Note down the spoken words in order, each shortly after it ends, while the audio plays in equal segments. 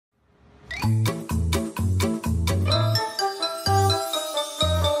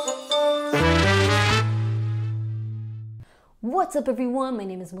What's up everyone, my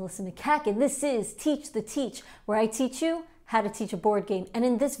name is Melissa Makak and this is Teach the Teach, where I teach you how to teach a board game, and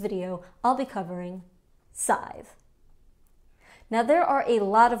in this video I'll be covering Scythe. Now there are a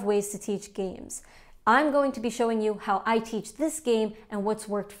lot of ways to teach games. I'm going to be showing you how I teach this game and what's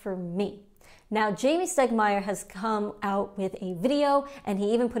worked for me. Now Jamie Stegmaier has come out with a video and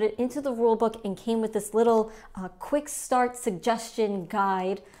he even put it into the rulebook and came with this little quick start suggestion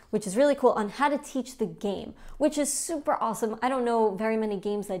guide, which is really cool, on how to teach the game, which is super awesome. I don't know very many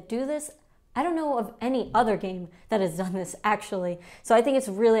games that do this. I don't know of any other game that has done this actually. So I think it's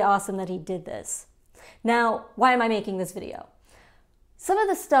really awesome that he did this. Now, why am I making this video? Some of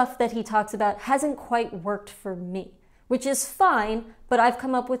the stuff that he talks about hasn't quite worked for me, which is fine, but I've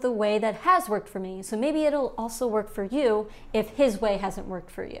come up with a way that has worked for me. So maybe it'll also work for you if his way hasn't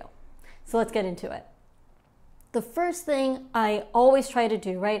worked for you. So let's get into it. The first thing I always try to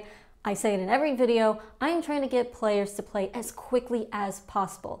do, right? I say it in every video, I am trying to get players to play as quickly as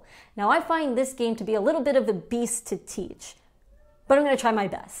possible. Now I find this game to be a little bit of a beast to teach, but I'm gonna try my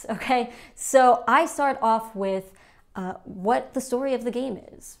best, okay? So I start off with what the story of the game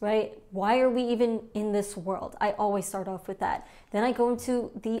is, right? Why are we even in this world? I always start off with that. Then I go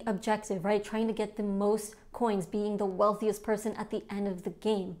into the objective, right? Trying to get the most coins, being the wealthiest person at the end of the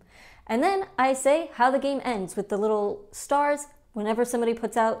game. And then I say how the game ends with the little stars. Whenever somebody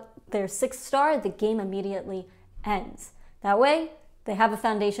puts out their 6th star, the game immediately ends. That way, they have a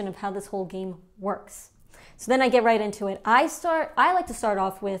foundation of how this whole game works. So then I get right into it. I like to start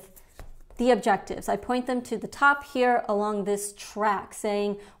off with the objectives. I point them to the top here along this track,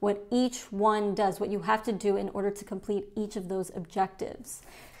 saying what each one does, what you have to do in order to complete each of those objectives.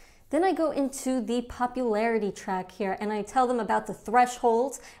 Then I go into the popularity track here and I tell them about the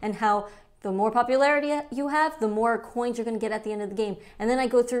thresholds and how the more popularity you have, the more coins you're going to get at the end of the game. And then I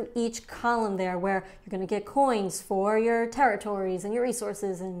go through each column there where you're going to get coins for your territories and your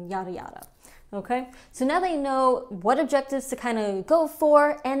resources and yada yada. Okay, so now they know what objectives to kind of go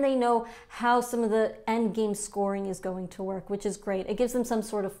for, and they know how some of the end game scoring is going to work, which is great. It gives them some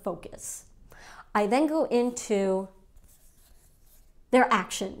sort of focus. I then go into their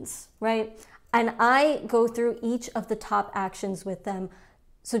actions, right? And I go through each of the top actions with them.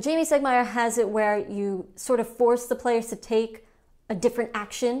 So Jamie Stegmaier has it where you sort of force the players to take a different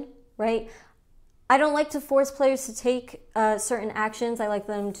action, right? I don't like to force players to take certain actions. I like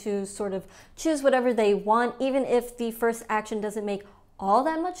them to sort of choose whatever they want, even if the first action doesn't make all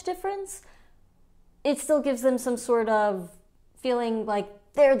that much difference. It still gives them some sort of feeling like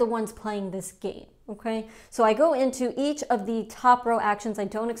they're the ones playing this game, okay? So I go into each of the top row actions. I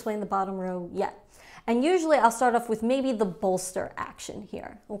don't explain the bottom row yet. And usually I'll start off with maybe the bolster action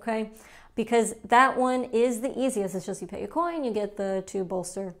here, okay? Because that one is the easiest. It's just you pay a coin, you get the 2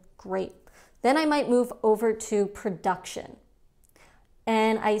 bolster, great. Then I might move over to production.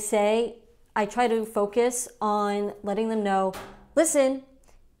 And I try to focus on letting them know, listen,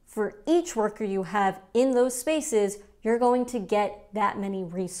 for each worker you have in those spaces, you're going to get that many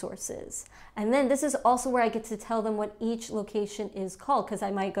resources. And then this is also where I get to tell them what each location is called, because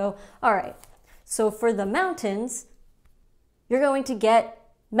I might go, all right, so for the mountains, you're going to get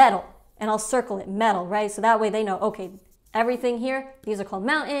metal, and I'll circle it metal, right? So that way they know, okay, everything here, these are called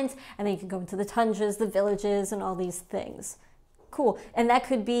mountains, and then you can go into the tundras, the villages, and all these things. Cool. And that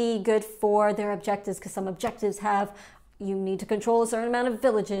could be good for their objectives, because some objectives have, you need to control a certain amount of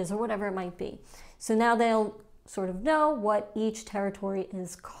villages, or whatever it might be. So now they'll sort of know what each territory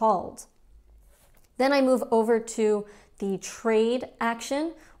is called. Then I move over to the trade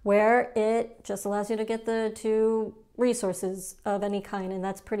action, where it just allows you to get the 2 resources of any kind, and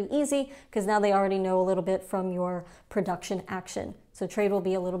that's pretty easy because now they already know a little bit from your production action. So trade will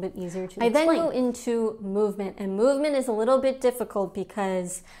be a little bit easier to explain. I then go into movement, and movement is a little bit difficult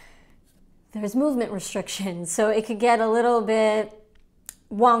because there's movement restrictions, so it could get a little bit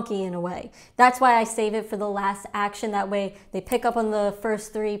wonky in a way. That's why I save it for the last action. That way they pick up on the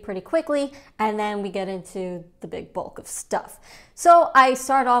first 3 pretty quickly, and then we get into the big bulk of stuff. So I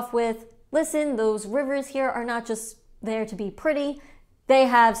start off with, listen, those rivers here are not just there to be pretty. They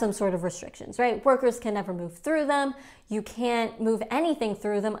have some sort of restrictions, right? Workers can never move through them. You can't move anything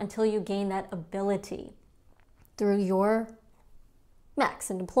through them until you gain that ability through your mechs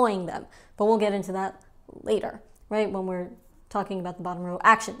and deploying them. But we'll get into that later, right? When we're talking about the bottom row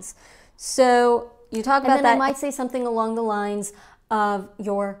actions. So you talk about that. I might say something along the lines of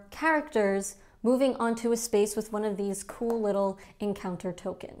your characters moving onto a space with one of these cool little encounter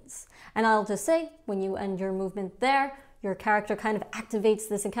tokens. And I'll just say, when you end your movement there, your character kind of activates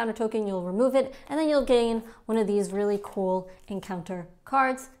this encounter token, you'll remove it, and then you'll gain one of these really cool encounter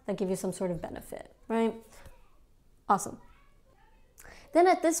cards that give you some sort of benefit, right? Awesome. then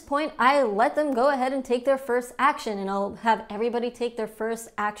at this point, I let them go ahead and take their first action, and I'll have everybody take their first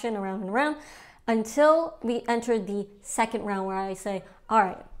action around and around until we enter the second round, where I say, all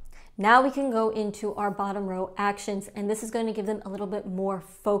right, now we can go into our bottom row actions, and this is going to give them a little bit more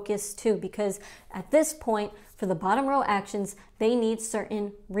focus too, because at this point, for the bottom row actions, they need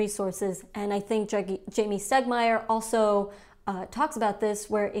certain resources. And I think Jamie Stegmaier also talks about this,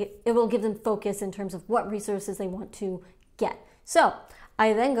 where it will give them focus in terms of what resources they want to get. So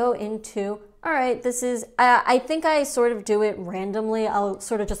I then go into, all right, this is, I think I sort of do it randomly. I'll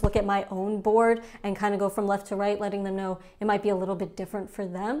sort of just look at my own board and kind of go from left to right, letting them know it might be a little bit different for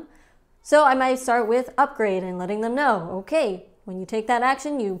them. So I might start with upgrade and letting them know, okay, when you take that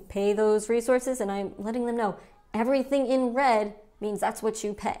action, you pay those resources, and I'm letting them know everything in red means that's what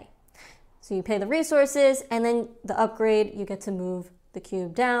you pay. So you pay the resources, and then the upgrade, you get to move the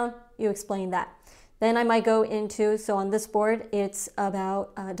cube down. You explain that. Then I might go into, so on this board, it's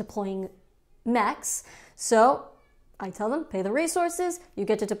about deploying mechs. So I tell them, pay the resources, you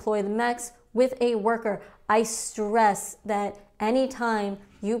get to deploy the mechs with a worker. I stress that anytime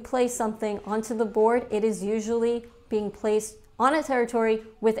you place something onto the board, it is usually being placed on a territory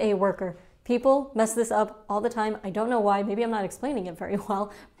with a worker. People mess this up all the time. I don't know why. Maybe I'm not explaining it very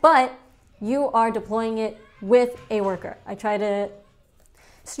well, but you are deploying it with a worker. I try to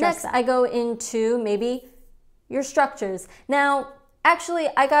stress that. I go into maybe your structures. Now, actually,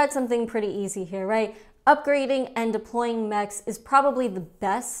 I got something pretty easy here, right? Upgrading and deploying mechs is probably the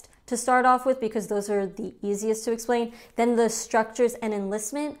best to start off with, because those are the easiest to explain. Then the structures and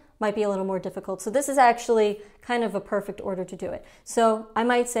enlistment might be a little more difficult. So this is actually kind of a perfect order to do it. So I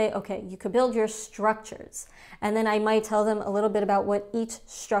might say, okay, you could build your structures, and then I might tell them a little bit about what each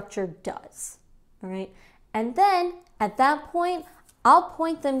structure does, all right? And then at that point, I'll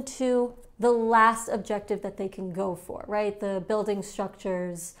point them to the last objective that they can go for, right? The building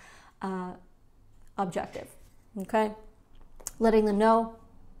structures objective, okay? Letting them know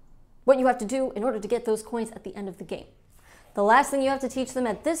what you have to do in order to get those coins at the end of the game. The last thing you have to teach them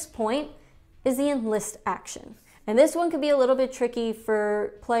at this point is the enlist action. And this one could be a little bit tricky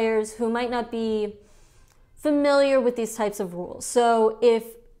for players who might not be familiar with these types of rules. So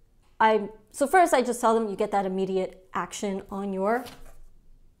first I just tell them you get that immediate action on your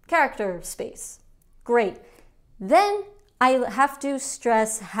character space. Great. Then I have to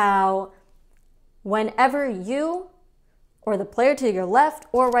stress how whenever you or the player to your left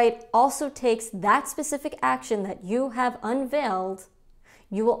or right also takes that specific action that you have unveiled,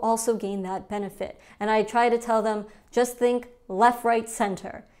 you will also gain that benefit. And I try to tell them, just think left, right,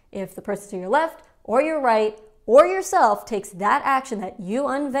 center. If the person to your left or your right or yourself takes that action that you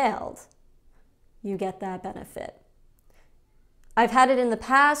unveiled, you get that benefit. I've had it in the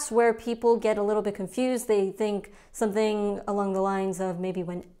past where people get a little bit confused. They think something along the lines of maybe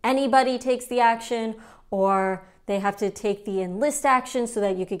when anybody takes the action, or they have to take the enlist action so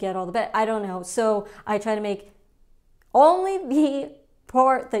that you could get all the I don't know. So I try to make only the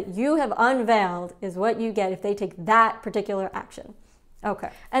part that you have unveiled is what you get if they take that particular action. Okay.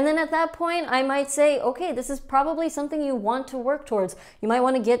 And then at that point, I might say, okay, this is probably something you want to work towards. You might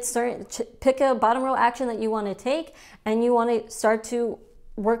want to pick a bottom row action that you want to take, and you want to start to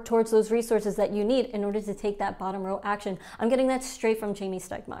work towards those resources that you need in order to take that bottom row action. I'm getting that straight from Jamie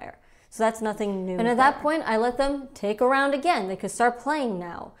Stegmaier. So that's nothing new. And at that point, I let them take a round again. They could start playing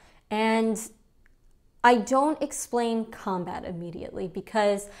now. And I don't explain combat immediately,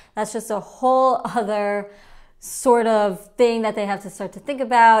 because that's just a whole other sort of thing that they have to start to think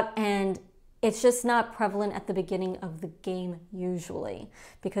about, and it's just not prevalent at the beginning of the game usually,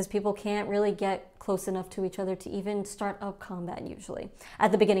 because people can't really get close enough to each other to even start up combat usually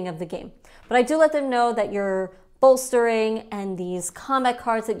at the beginning of the game. But I do let them know that your bolstering and these combat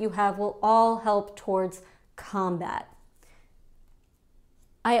cards that you have will all help towards combat.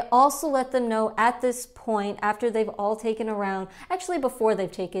 I also let them know at this point, after they've all taken a round, actually before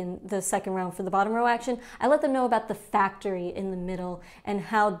they've taken the second round for the bottom row action, I let them know about the factory in the middle and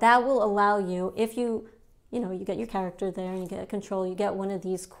how that will allow you, if you get your character there and you get control, you get one of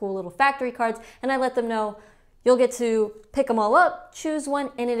these cool little factory cards, and I let them know you'll get to pick them all up, choose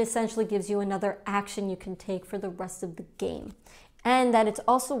one, and it essentially gives you another action you can take for the rest of the game. And that it's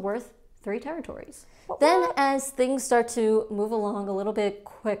also worth 3 territories. Then as things start to move along a little bit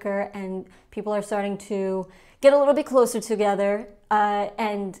quicker and people are starting to get a little bit closer together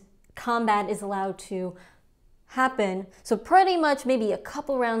and combat is allowed to happen, so pretty much maybe a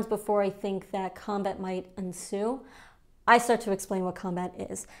couple rounds before I think that combat might ensue, I start to explain what combat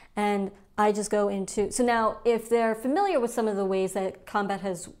is. And I just go into, so now if they're familiar with some of the ways that combat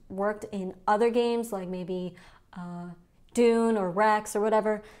has worked in other games, like maybe Dune or Rex or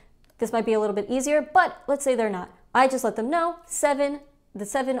whatever, this might be a little bit easier, but let's say they're not. I just let them know the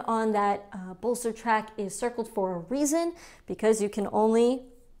 7 on that bolster track is circled for a reason, because you can only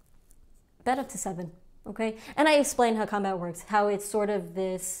bet up to 7, okay? And I explain how combat works, how it's sort of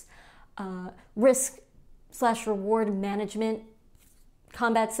this risk/reward management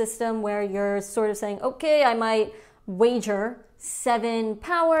combat system where you're sort of saying, okay, I might wager 7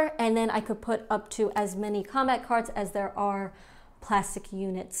 power, and then I could put up to as many combat cards as there are plastic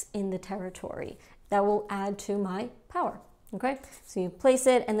units in the territory. That will add to my power, okay? So you place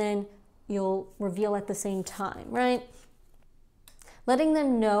it, and then you'll reveal at the same time, right? Letting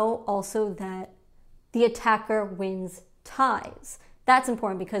them know also that the attacker wins ties. That's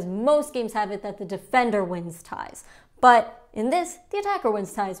important because most games have it that the defender wins ties. But in this, the attacker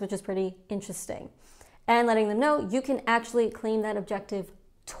wins ties, which is pretty interesting. And letting them know you can actually claim that objective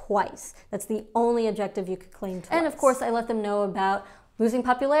twice. That's the only objective you could claim twice. And of course, I let them know about losing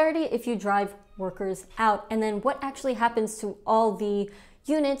popularity if you drive workers out, and then what actually happens to all the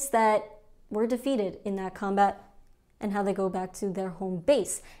units that were defeated in that combat and how they go back to their home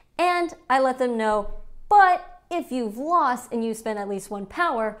base. And I let them know, but if you've lost and you spend at least 1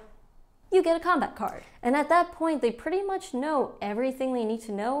 power, you get a combat card. And at that point, they pretty much know everything they need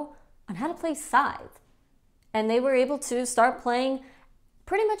to know on how to play Scythe. And they were able to start playing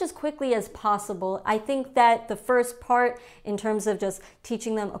pretty much as quickly as possible. I think that the first part, in terms of just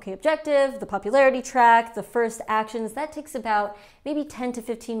teaching them, okay, objective, the popularity track, the first actions, that takes about maybe 10 to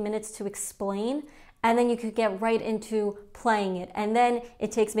 15 minutes to explain. And then you could get right into playing it. And then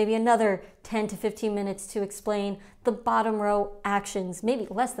it takes maybe another 10 to 15 minutes to explain the bottom row actions, maybe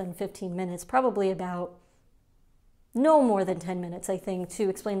less than 15 minutes, probably about no more than 10 minutes, I think, to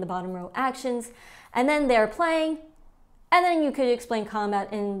explain the bottom row actions. And then they're playing, and then you could explain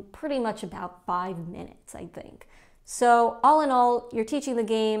combat in pretty much about 5 minutes, I think. So all in all, you're teaching the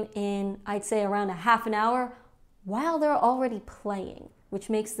game in, I'd say, around a half an hour while they're already playing, which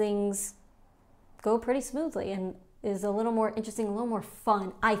makes things go pretty smoothly and is a little more interesting, a little more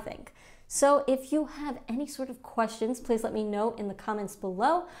fun, I think. So if you have any sort of questions, please let me know in the comments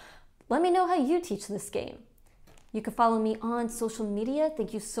below. Let me know how you teach this game. You can follow me on social media.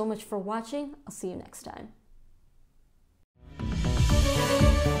 Thank you so much for watching. I'll see you next time.